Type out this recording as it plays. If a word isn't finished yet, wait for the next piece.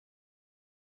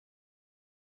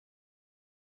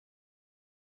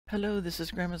Hello, this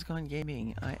is Grandma's Gone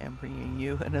Gaming. I am bringing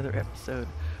you another episode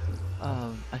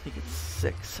of, I think it's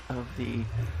 6 of the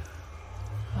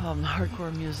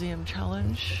Hardcore Museum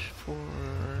Challenge for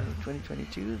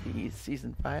 2022, the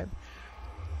Season 5.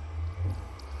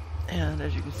 And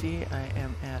as you can see, I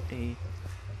am at a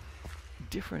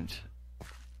different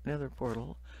nether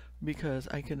portal because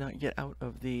I could not get out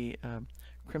of the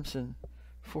Crimson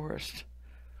Forest.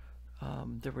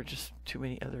 There were just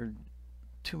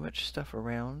too much stuff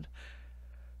around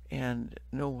and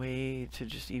no way to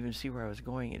just even see where I was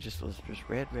going. It just was just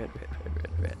red.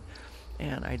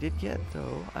 And I did get,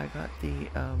 though, I got the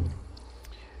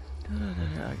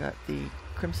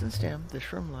Crimson Stem, the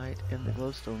Shroom Light, and the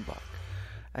Glowstone Block.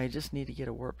 I just need to get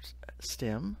a Warped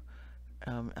Stem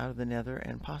out of the nether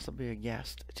and possibly a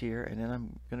Aghast tier, and then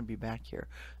I'm going to be back here.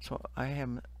 So I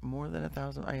am more than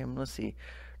 1,000, I am, let's see,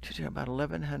 about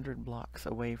 1,100 blocks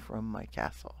away from my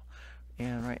castle.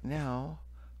 And right now,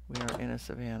 we are in a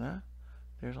savanna.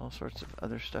 There's all sorts of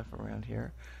other stuff around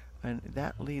here. And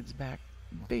that leads back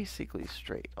basically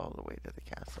straight all the way to the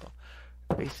castle.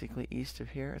 Basically east of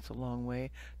here, it's a long way.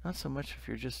 Not so much if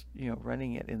you're just,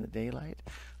 running it in the daylight.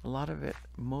 A lot of it,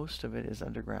 most of it is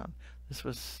underground. This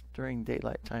was during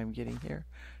daylight time getting here.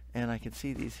 And I could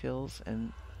see these hills,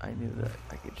 and I knew that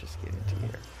I could just get into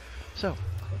here. So,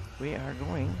 we are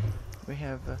going. We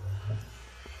have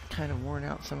kind of worn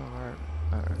out some of our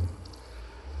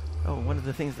one of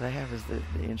the things that I have is the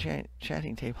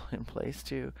enchanting table in place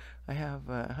too. I have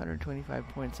 125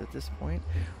 points at this point.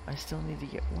 I still need to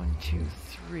get 1, 2,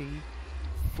 3,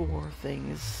 4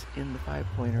 things in the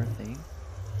 5-pointer thing.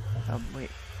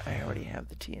 Wait, I already have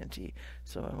the TNT.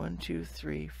 So 1, 2,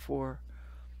 3, 4,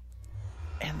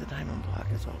 and the diamond block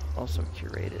is also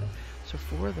curated. So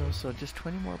 4 of those, so just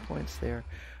 20 more points there.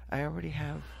 I already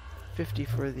have 50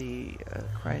 for the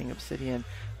crying obsidian,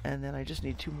 and then I just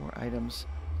need 2 more items,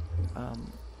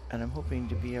 and I'm hoping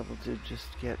to be able to just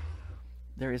get,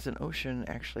 there is an ocean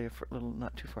actually a little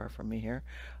not too far from me here.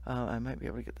 I might be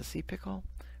able to get the sea pickle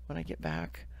when I get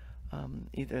back,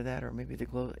 either that or maybe the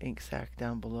glow ink sac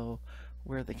down below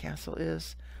where the castle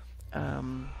is.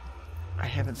 I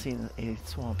haven't seen a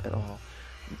swamp at all,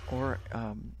 or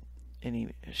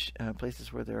any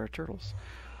places where there are turtles.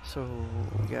 So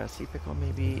we got a sea pickle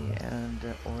maybe, and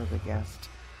or the Aghast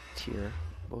tier,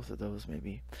 both of those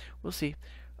maybe. We'll see.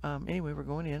 Anyway, we're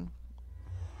going in,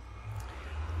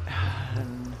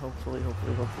 and hopefully we'll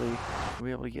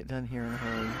be able to get done here in a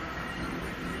hurry.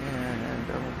 And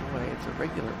oh boy, it's a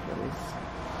regular place.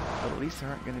 But at least there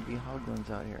aren't going to be hoglins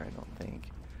out here, I don't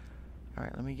think. All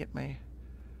right, let me get my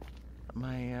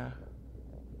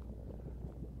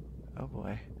oh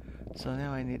boy. So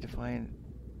now I need to find.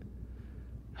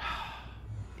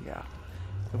 Yeah,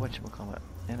 the whatchamacallit.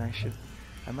 And I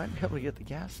might be able to get the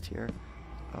Aghast here.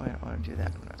 Oh, I don't want to do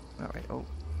that. No. Alright, oh,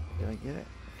 did I get it?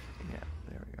 Yeah,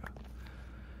 there we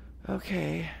go.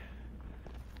 Okay.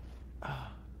 Oh,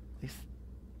 these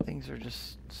things are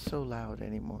just so loud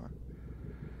anymore.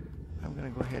 I'm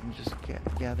going to go ahead and just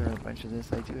gather a bunch of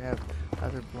this. I do have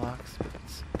other blocks,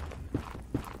 but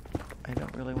I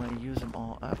don't really want to use them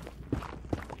all up.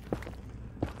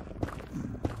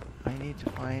 I need to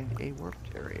find a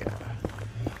warped area,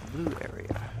 a blue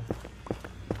area.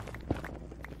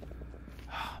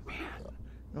 Oh man,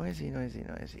 noisy.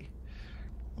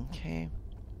 Okay,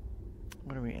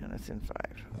 what are we in? It's in 5.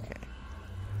 Okay,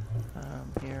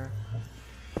 here,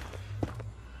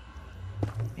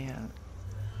 and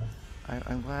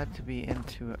I'm glad to be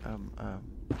into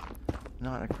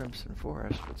not a crimson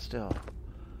forest, but still,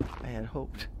 I had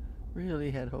hoped,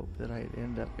 really had hoped that I'd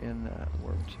end up in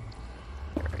warped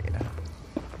area.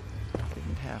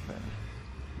 Didn't happen.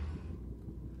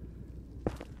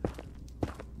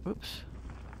 Oops.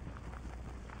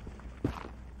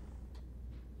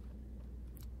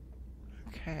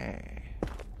 Okay.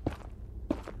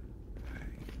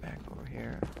 Alright, get back over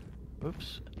here.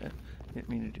 Oops. Didn't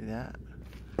mean to do that.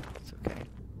 It's okay.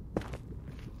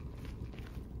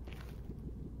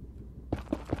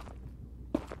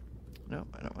 Nope,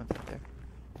 I don't want that there.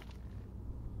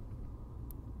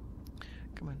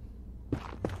 Come on.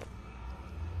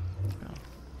 Well,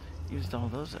 used all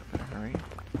those up in a hurry.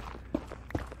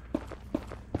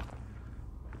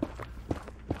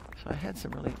 So I had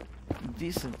some really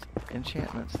decent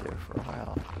enchantments there for a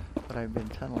while, but I've been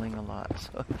tunneling a lot, so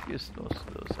I've used most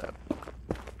of those up.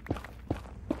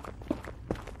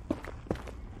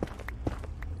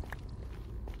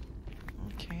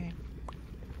 Okay.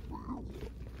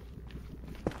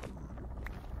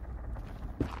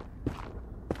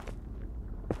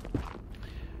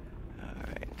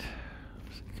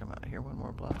 Come out here one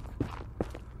more block.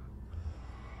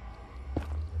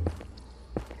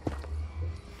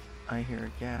 I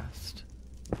hear Aghast.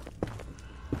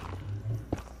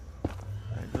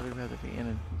 I'd really rather be in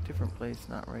a different place,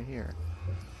 not right here.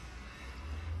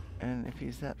 And if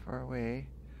he's that far away,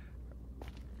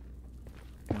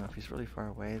 you know, if he's really far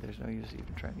away, there's no use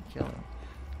even trying to kill him,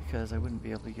 because I wouldn't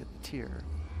be able to get the tier.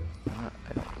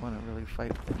 I don't want to really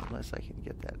fight with him unless I can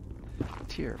get that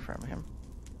tier from him.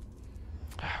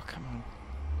 Oh, come on.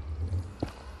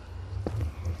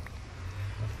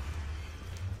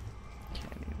 Okay,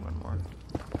 I need one more.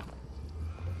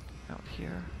 Out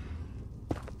here.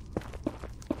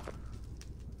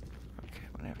 Okay,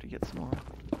 I'm gonna have to get some more.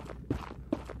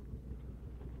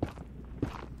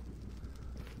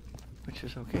 Which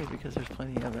is okay because there's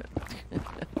plenty of it.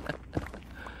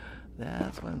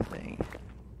 That's one thing.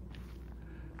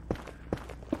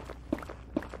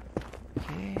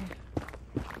 Okay.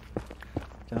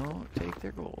 Don't take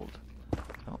their gold.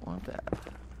 Don't want that.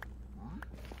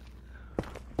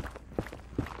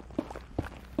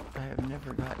 I have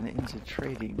never gotten into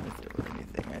trading with it or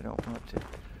anything. I don't want to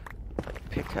like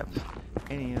pick up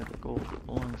any of the gold that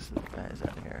belongs to the guys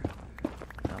out here.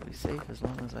 I'll be safe as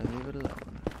long as I leave it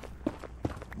alone.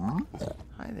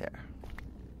 Hi there.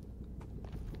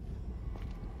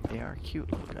 They are cute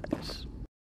little guys.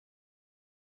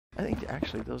 I think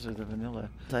actually those are the vanilla.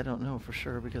 I don't know for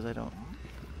sure because I don't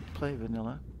play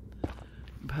vanilla.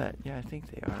 But yeah, I think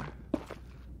they are.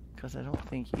 Because I don't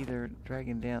think either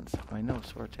Dragon Dance, I know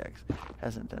Sortex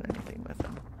hasn't done anything with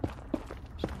them.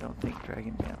 So I don't think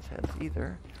Dragon Dance has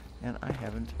either. And I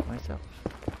haven't myself.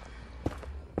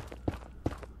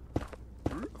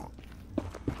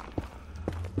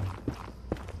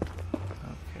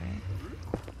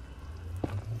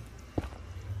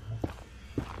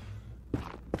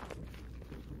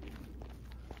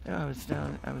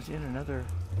 I was in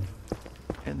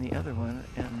the other one,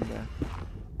 and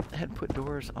had put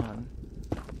doors on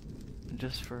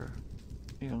just for,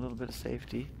 you know, a little bit of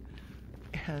safety.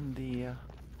 And the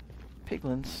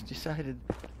piglins decided,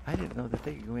 I didn't know that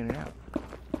they could go in and out.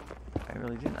 I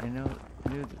really didn't. I knew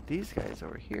that these guys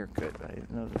over here could, but I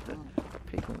didn't know that the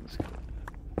piglins could.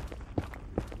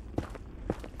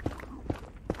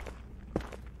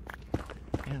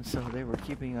 And so they were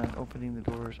keeping on opening the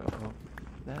doors. Uh-oh.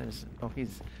 That is... Oh,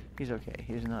 he's okay.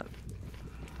 He's not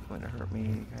going to hurt me.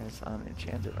 He has on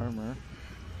enchanted armor.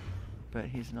 But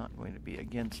he's not going to be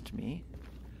against me.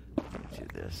 Let me do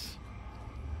this.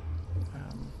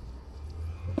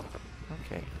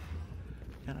 Okay.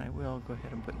 And I will go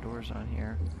ahead and put doors on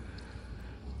here.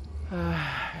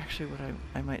 Actually, what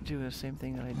I might do is the same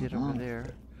thing that I did over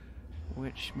there.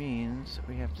 Which means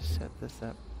we have to set this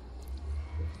up.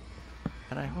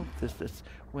 And I hope this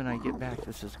when I get back,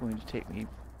 this is going to take me...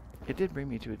 It did bring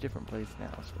me to a different place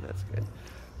now, so that's good.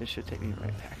 It should take me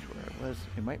right back to where it was.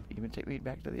 It might even take me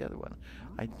back to the other one.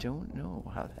 I don't know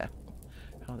how that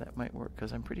might work,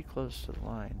 because I'm pretty close to the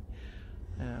line.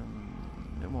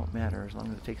 It won't matter as long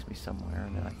as it takes me somewhere,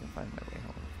 and then I can find my way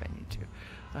home if I need to.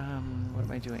 What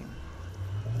am I doing?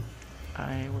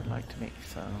 I would like to make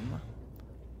some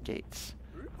gates.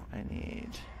 I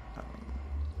need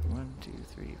 1, 2,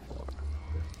 3, 4.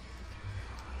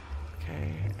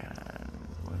 Okay, and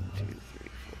 1, 2, 3,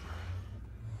 4.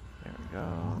 There we go.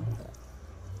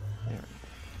 There we go.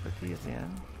 Put these in.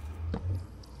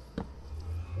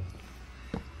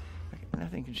 Okay,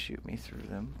 nothing can shoot me through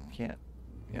them. Can't.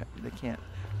 Yeah, they can't.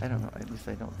 I don't know. At least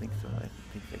I don't think so. I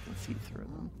think they can see through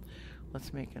them.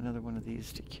 Let's make another one of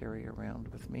these to carry around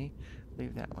with me.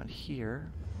 Leave that one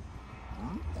here.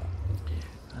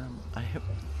 I have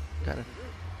got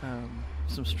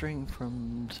some string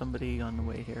from somebody on the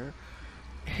way here,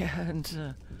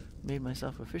 and made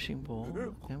myself a fishing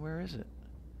pole. And where is it?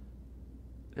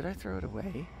 Did I throw it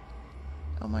away?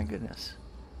 Oh my goodness.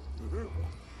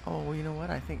 Oh, well, you know what?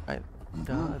 I think I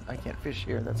can't fish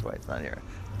here. That's why it's not here.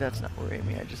 That's not worrying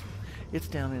me. It's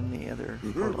down in the other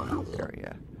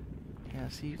area. Yeah,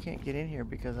 see, you can't get in here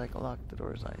because I locked the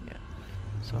doors on you.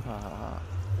 So,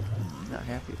 not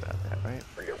happy about that, right?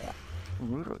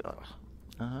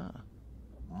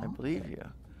 I believe you.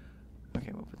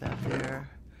 Okay, we'll put that there.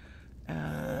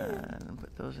 And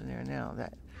put those in there now.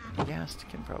 That Aghast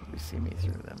can probably see me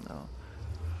through them, though.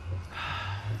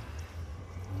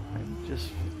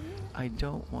 I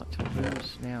don't want to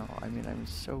lose now. I mean, I'm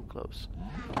so close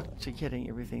to getting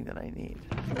everything that I need.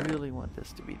 I really want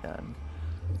this to be done.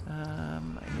 I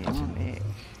need to make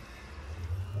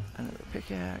another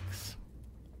pickaxe.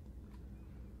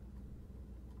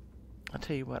 I'll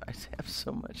tell you what, I have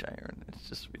so much iron. It's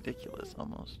just ridiculous,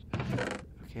 almost.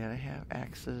 Okay, I have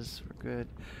axes. We're good.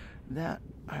 That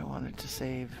I wanted to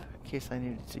save in case I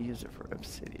needed to use it for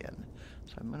obsidian.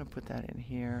 So I'm going to put that in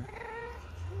here.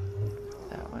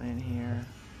 that one in here.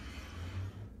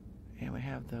 And we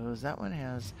have those. That one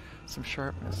has some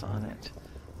sharpness on it.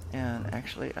 And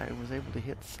actually, I was able to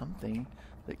hit something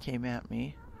that came at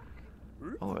me.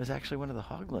 Oh, it was actually one of the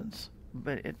hoglins.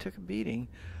 But it took a beating.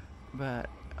 But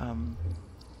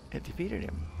it defeated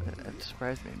him. It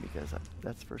surprised me because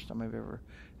that's the first time I've ever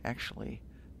actually...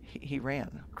 He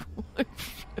ran. I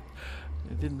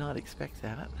did not expect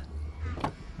that.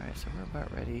 Alright, so we're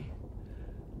about ready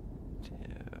to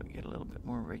get a little bit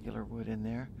more regular wood in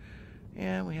there.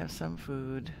 And we have some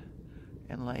food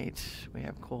and light. We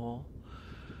have coal.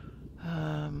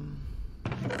 I'll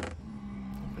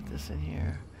put this in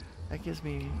here. That gives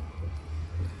me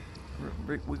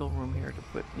wiggle room here to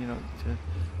put, you know,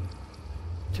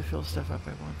 to fill stuff up.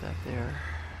 I want that there.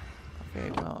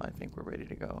 Okay, well, I think we're ready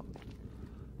to go.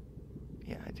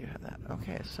 Yeah, I do have that.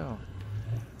 Okay, so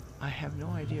I have no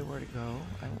idea where to go.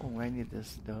 I need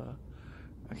this, duh.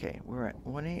 Okay, we're at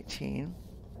 118.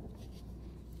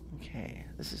 Okay,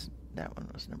 that one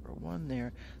was number 1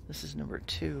 there. This is number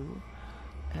 2.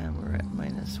 And we're at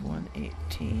minus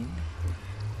 118,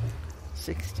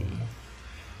 60,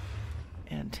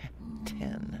 and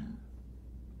 10.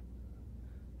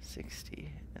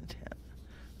 60 and 10.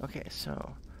 Okay,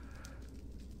 so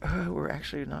we're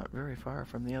actually not very far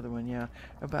from the other one, yeah.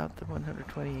 About the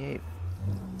 128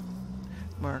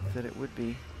 mark that it would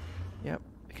be. Yep,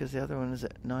 because the other one is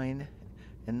at 9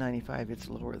 and 95. It's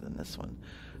lower than this one.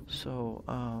 So,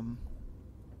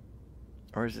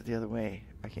 or is it the other way?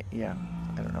 I can't, yeah,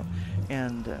 I don't know.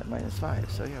 And minus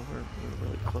 5, so yeah, we're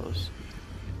really close.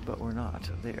 But we're not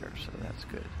there, so that's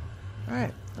good.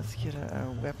 Alright, let's get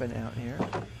a weapon out here.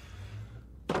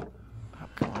 Oh,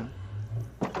 come on.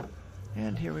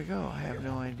 And here we go. I have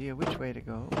no idea which way to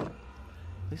go. At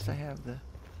least I have the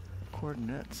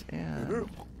coordinates. And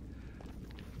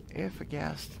if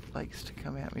Aghast likes to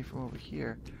come at me from over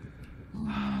here,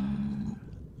 I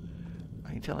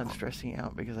can tell I'm stressing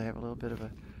out because I have a little bit of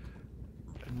a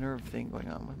nerve thing going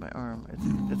on with my arm.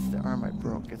 It's the arm I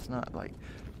broke. It's not,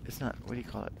 what do you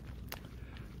call it?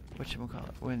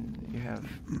 Whatchamacallit? When you have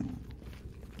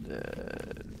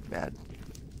the bad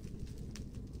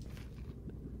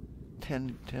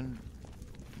 10,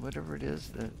 whatever it is,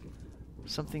 the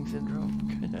something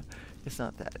syndrome. It's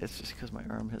not that. It's just because my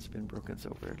arm has been broken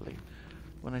so weirdly.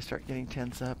 When I start getting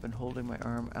tense up and holding my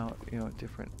arm out, you know,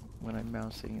 different when I'm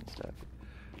mousing and stuff,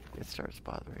 it starts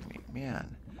bothering me.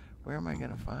 Man, where am I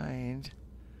going to find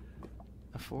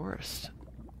a forest?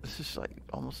 This is like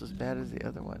almost as bad as the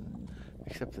other one,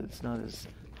 except that it's not as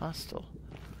hostile.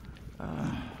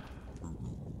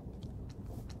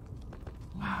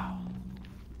 Wow.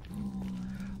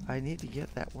 I need to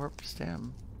get that warp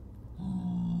stem.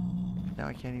 Now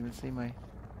I can't even see my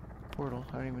portal.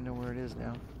 I don't even know where it is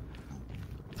now.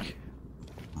 I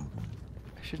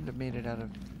shouldn't have made it out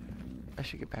of... I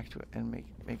should get back to it and make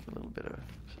a little bit of...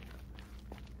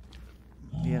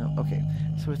 You know, okay.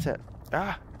 So it's at...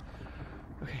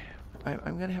 Okay.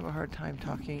 I'm going to have a hard time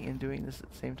talking and doing this at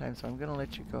the same time, so I'm going to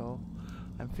let you go.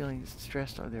 I'm feeling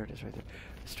stressed. Oh, there it is right there.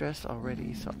 Stressed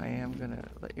already, so I am going to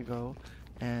let you go.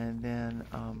 And then,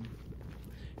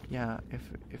 yeah, if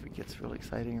it gets really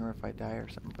exciting or if I die or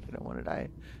something, but I don't want to die,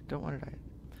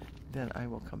 then I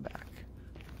will come back.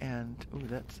 And, ooh,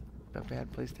 that's a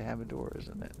bad place to have a door,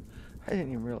 isn't it? I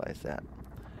didn't even realize that.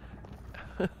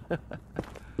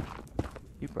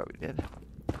 You probably did.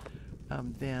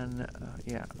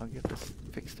 Yeah, I'll get this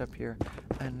fixed up here,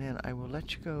 and then I will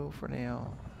let you go for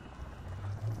now.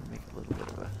 I'll make a little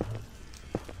bit of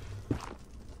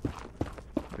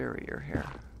a barrier here.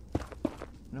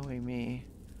 Knowing me,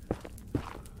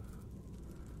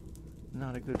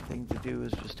 not a good thing to do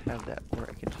is just have that where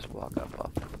I can just walk up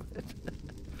off of it.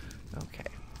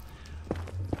 Okay.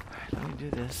 Alright, let me do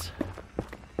this.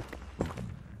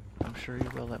 I'm sure you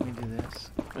will let me do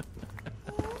this.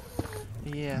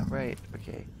 Yeah, right,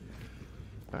 okay.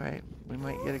 Alright, we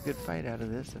might get a good fight out of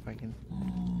this if I can...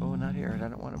 Oh, not here. I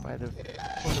don't want to buy the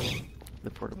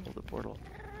portal. The portal.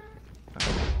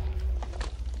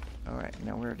 Alright,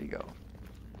 now where'd he go?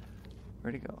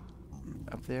 Where'd he go?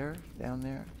 Up there? Down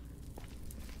there?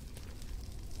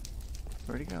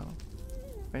 Where'd he go?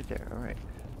 Right there, alright.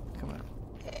 Come on.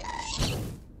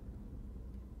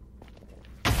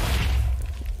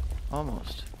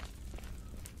 Almost.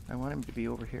 I want him to be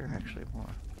over here, actually, more.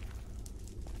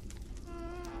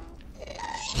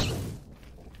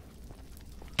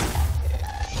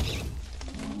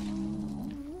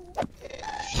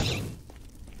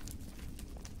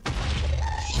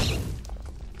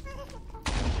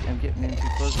 I'm getting in too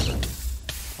close to him.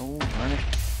 Oh, darn it.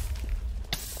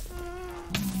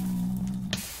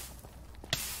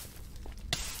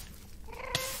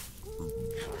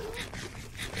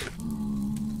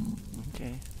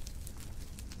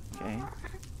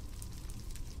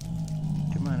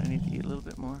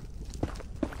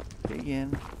 dig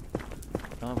in.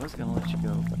 Well, I was going to let you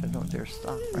go, but I don't dare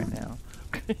stop right now.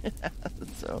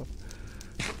 So,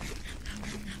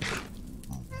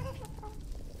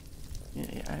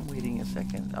 yeah, I'm waiting a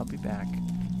second. I'll be back.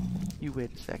 You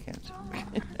wait a second.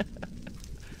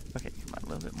 Okay, come on, a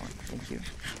little bit more. Thank you.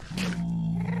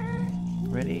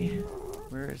 Ready?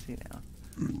 Where is he now?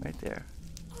 Right there.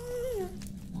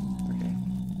 Okay.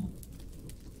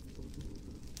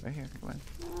 Right here, come on.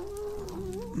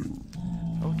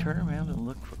 Oh, turn around and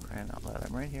look, for crying out loud.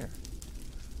 I'm right here.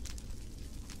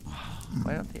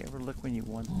 Why don't they ever look when you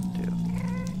want them to?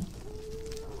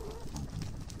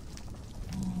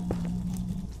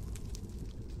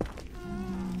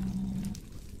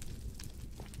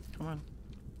 Come on.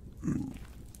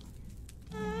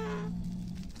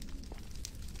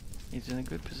 He's in a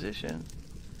good position.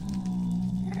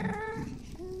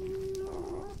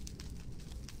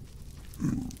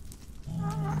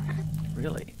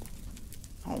 Really?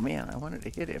 Oh man, I wanted to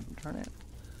hit him. Darn it.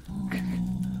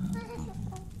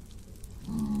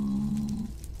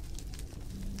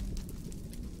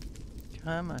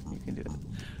 Come on, you can do it.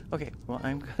 Okay, well,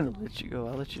 I'm going to let you go.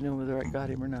 I'll let you know whether I got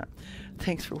him or not.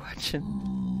 Thanks for watching.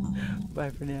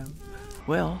 Bye for now.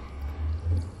 Well,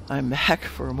 I'm back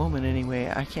for a moment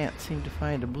anyway. I can't seem to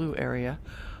find a blue area.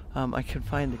 I can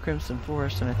find the Crimson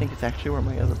Forest, and I think it's actually where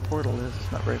my other portal is.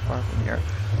 It's not very far from here.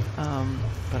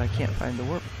 But I can't find the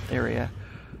warp area.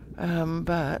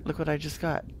 But look what I just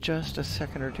got just a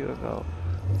second or two ago.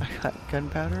 I got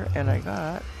gunpowder, and I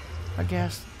got a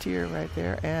gas tier right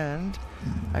there, and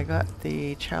I got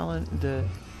the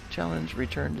challenge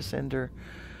return to sender.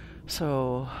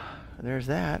 So there's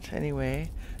that.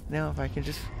 Anyway, now if I can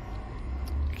just,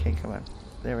 okay, come on,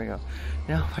 there we go.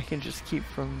 Now if I can just keep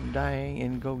from dying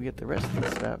and go get the rest of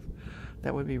the stuff,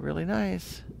 that would be really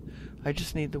nice. I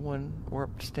just need the one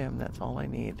warped stem. That's all I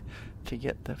need to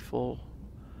get the full,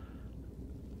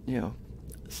 you know,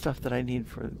 stuff that I need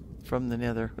from the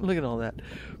nether. Look at all that.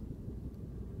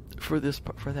 For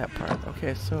that part.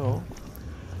 Okay, so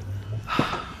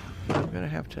I'm gonna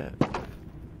have to.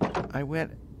 I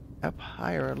went up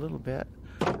higher a little bit.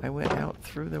 I went out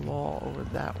through the wall over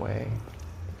that way.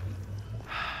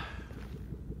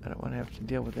 I don't want to have to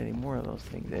deal with any more of those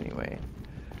things anyway.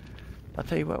 I'll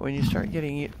tell you what, when you start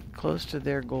getting close to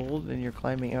their gold and you're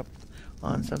climbing up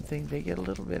on something, they get a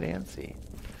little bit antsy.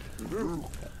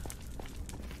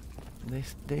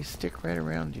 They stick right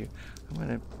around you. I'm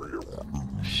gonna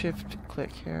shift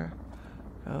click here.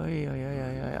 Oh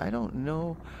yeah. I don't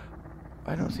know.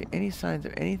 I don't see any signs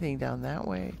of anything down that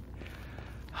way.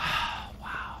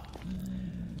 Wow.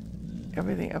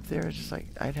 Everything up there is just like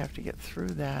I'd have to get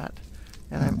through that,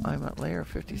 and I'm at layer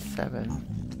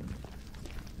 57.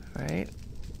 Right?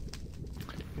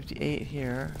 58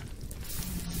 here.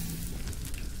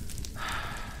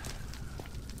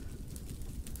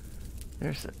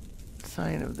 There's a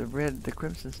sign of the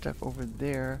crimson stuff over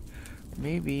there.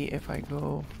 Maybe if I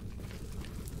go,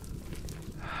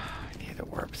 I need a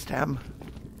warp stem.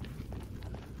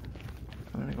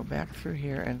 I'm gonna go back through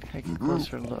here and take a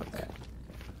closer look.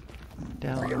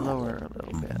 Down lower a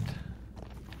little bit.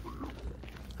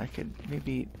 I could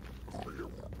maybe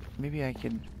I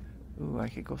could, ooh, I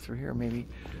could go through here maybe.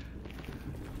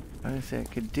 I'm gonna say I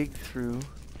could dig through.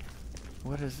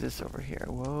 What is this over here?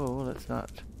 Whoa, let's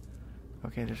not.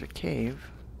 Okay, there's a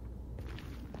cave.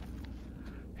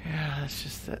 Yeah, that's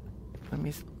just that. Let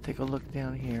me take a look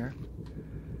down here.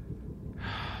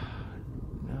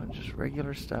 No, just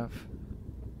regular stuff.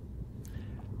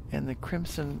 And the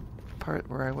crimson part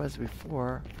where I was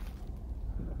before.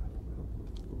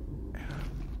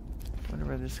 Wonder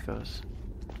where this goes.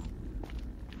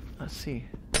 Let's see.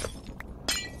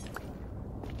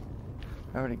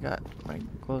 I already got my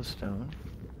glowstone.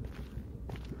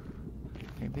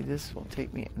 Maybe this will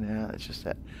take me. Nah, it's just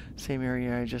that same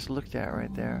area I just looked at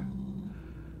right there.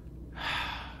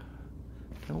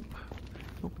 Nope.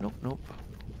 Nope.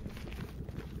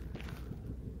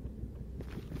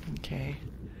 Okay.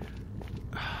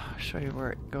 I'll show you where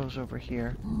it goes over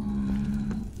here.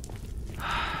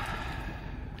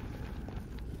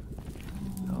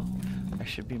 Oh, I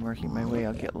should be marking my way.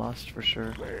 I'll get lost for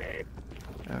sure.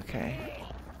 Okay.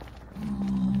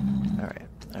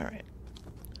 Alright.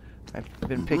 I've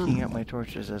been picking up my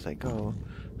torches as I go,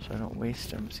 so I don't waste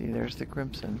them. See, there's the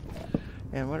crimson.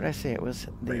 And what did I say? It was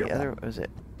the other, was it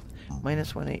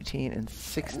minus 118 and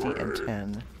 60 and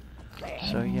 10.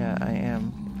 So yeah, I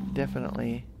am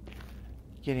definitely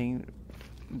getting,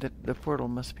 the portal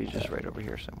must be just right over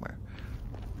here somewhere.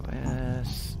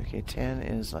 Yes, okay, 10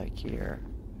 is like here.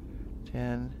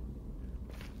 10.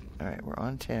 Alright, we're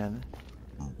on 10.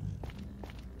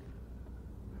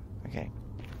 Okay.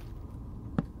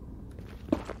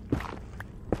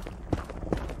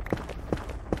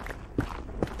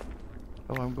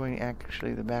 I'm going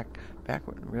actually the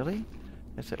backward. Really?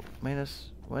 Is it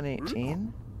minus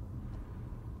 118?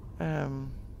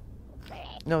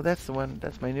 No, that's the one.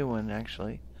 That's my new one,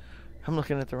 actually. I'm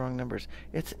looking at the wrong numbers.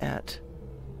 It's at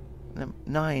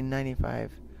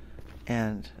 995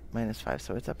 and minus 5,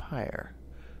 so it's up higher.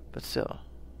 But still,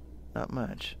 not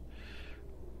much.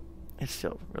 It's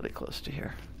still really close to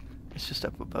here. It's just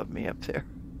up above me up there.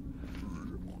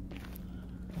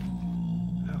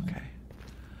 Okay.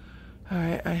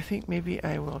 Alright, I think maybe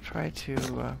I will try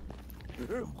to,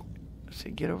 let's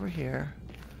see, get over here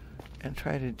and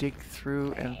try to dig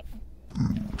through and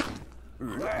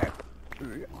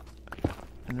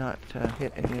not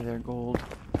hit any of their gold.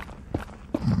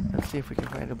 Let's see if we can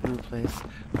find a blue place.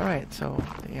 Alright, so,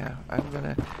 yeah, I'm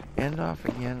gonna end off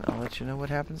again. I'll let you know what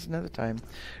happens another time.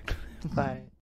 Bye.